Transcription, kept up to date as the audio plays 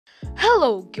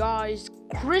Hello guys,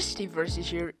 Christy versus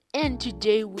here, and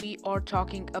today we are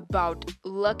talking about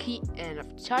Lucky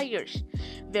NFTigers.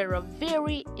 They're a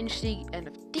very interesting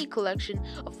NFT collection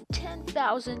of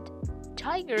 10,000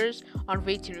 tigers on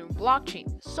the Ethereum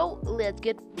blockchain. So let's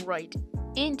get right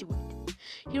into it.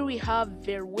 Here we have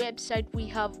their website. We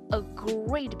have a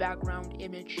great background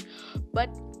image, but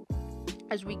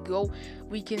as we go,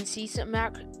 we can see some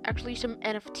NFTs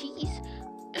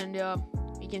and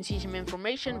you can see some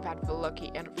information that the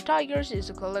Lucky NFTigers is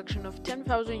a collection of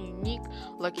 10,000 unique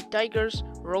Lucky Tigers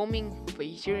roaming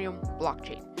the Ethereum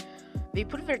blockchain. They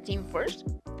put their team first,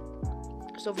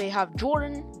 so they have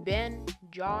Jordan, Ben,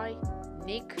 Jai,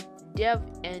 Nick, Dev,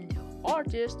 and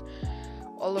Artist.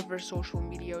 All of their social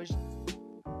media is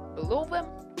below them.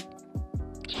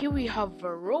 Here we have the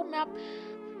roadmap.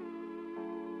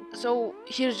 So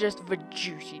here's just the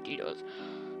juicy details.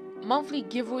 Monthly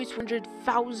giveaways,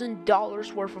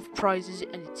 $100,000 worth of prizes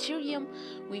and Ethereum.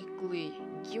 Weekly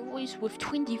giveaways with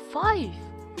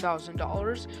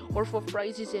 $25,000 worth of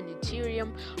prizes and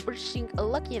Ethereum. Purchasing a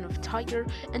Lucky NFT Tiger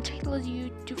entitles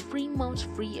you to 3 months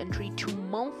free entry to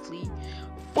monthly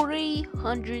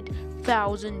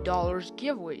 $300,000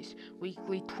 giveaways.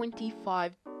 Weekly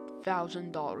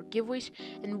 $25,000 giveaways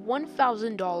and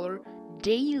 $1,000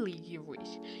 daily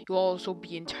giveaways. You'll also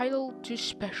be entitled to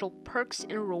special perks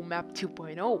in Roadmap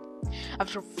 2.0.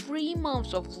 After 3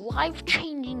 months of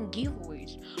life-changing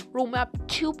giveaways, Roadmap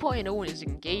 2.0 is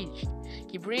engaged.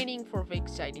 Keep reading for the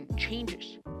exciting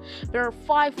changes. There are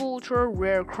 5 ultra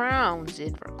rare crowns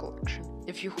in their collection.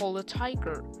 If you hold a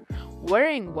tiger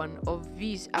wearing one of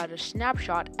these at a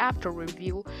snapshot after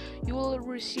reveal, you will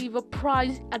receive a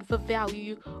prize at the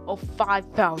value of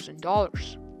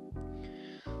 $5,000.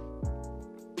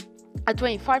 At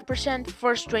 25%,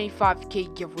 first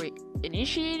 25k giveaway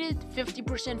initiated,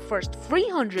 50% first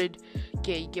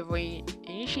 300k giveaway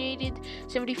initiated,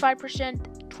 75%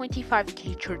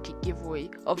 25k charity giveaway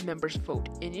of members vote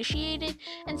initiated,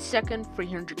 and second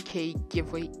 300k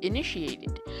giveaway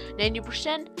initiated,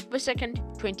 90% the second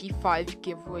 25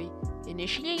 giveaway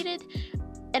initiated,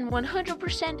 and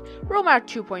 100% Roadmap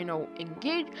 2.0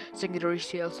 engaged. Secondary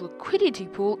sales liquidity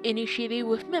pool initiated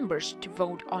with members to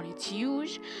vote on its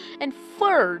use, and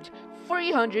third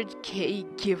 300k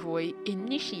giveaway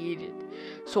initiated.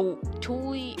 So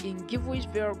totally in giveaways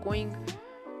they are going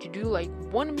to do like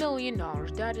 $1 million.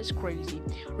 That is crazy.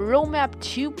 Roadmap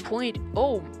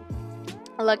 2.0.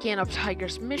 Lucky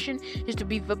NFTigers' mission is to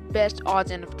be the best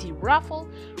odds NFT raffle.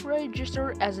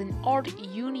 Register as an art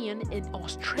union in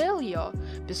Australia.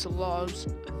 This allows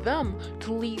them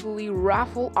to legally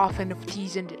raffle off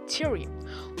NFTs and Ethereum.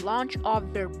 Launch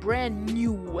of their brand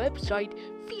new website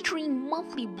featuring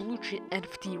monthly blue chip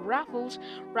NFT raffles.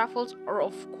 Raffles are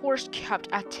of course capped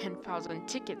at 10,000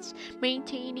 tickets,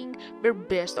 maintaining their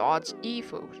best odds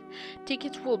ethos.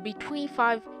 Tickets will be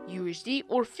 25 USD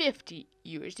or 50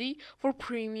 USD for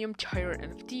premium tier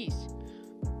NFTs.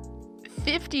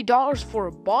 $50 for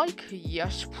a bike?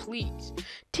 Yes, please.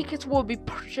 Tickets will be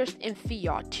purchased in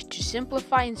fiat to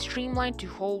simplify and streamline the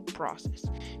whole process.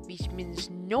 This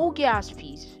means no gas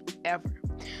fees ever.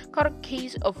 Got a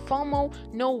case of FOMO?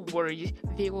 No worries,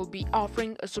 they will be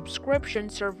offering a subscription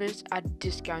service at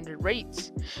discounted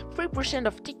rates. 3%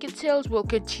 of ticket sales will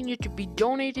continue to be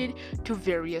donated to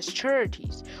various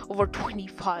charities. Over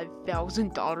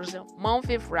 $25,000 a month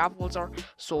if raffles are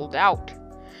sold out.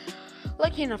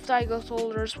 Lucky NFTigers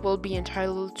holders will be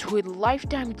entitled to a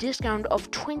lifetime discount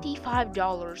of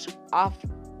 $25 off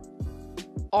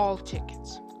all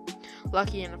tickets.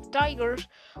 Lucky NFTigers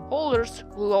holders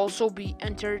will also be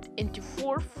entered into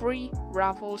 4 free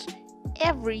raffles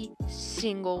every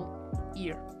single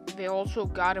year. They also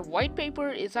got a white paper.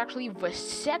 It's actually the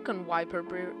second white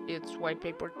paper. It's white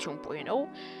paper 2.0.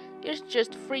 It's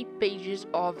just 3 pages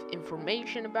of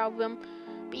information about them.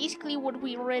 Basically what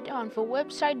we read on the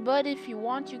website, but if you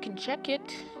want you can check it.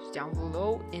 It's down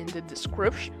below in the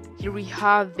description. Here we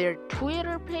have their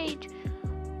Twitter page.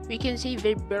 We can see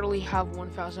they barely have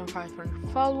 1,500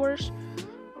 followers.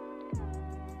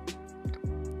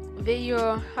 They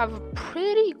have a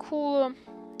pretty cool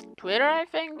Twitter, I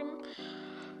think.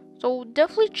 So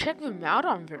definitely check them out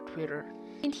on their Twitter.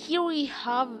 And here we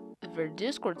have their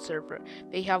Discord server.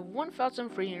 They have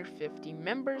 1,350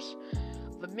 members.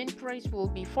 The mint price will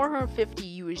be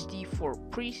 450 USD for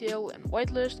pre-sale and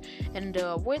whitelist, and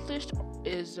whitelist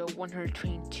is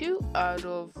 122 out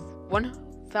of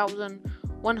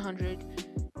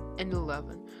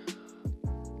 1,111.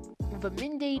 The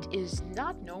mint date is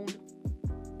not known.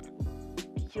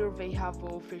 Here they have the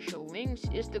official links: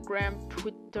 Instagram,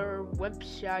 Twitter,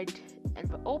 website, and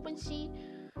the OpenSea.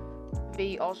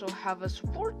 They also have a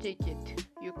support ticket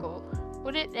you call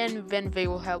with it, and then they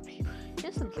will help you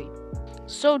instantly.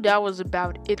 So that was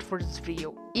about it for this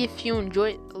video. If you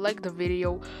enjoyed, like the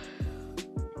video,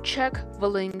 check the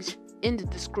links in the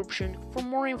description for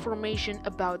more information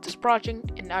about this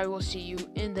project, and I will see you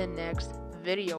in the next video.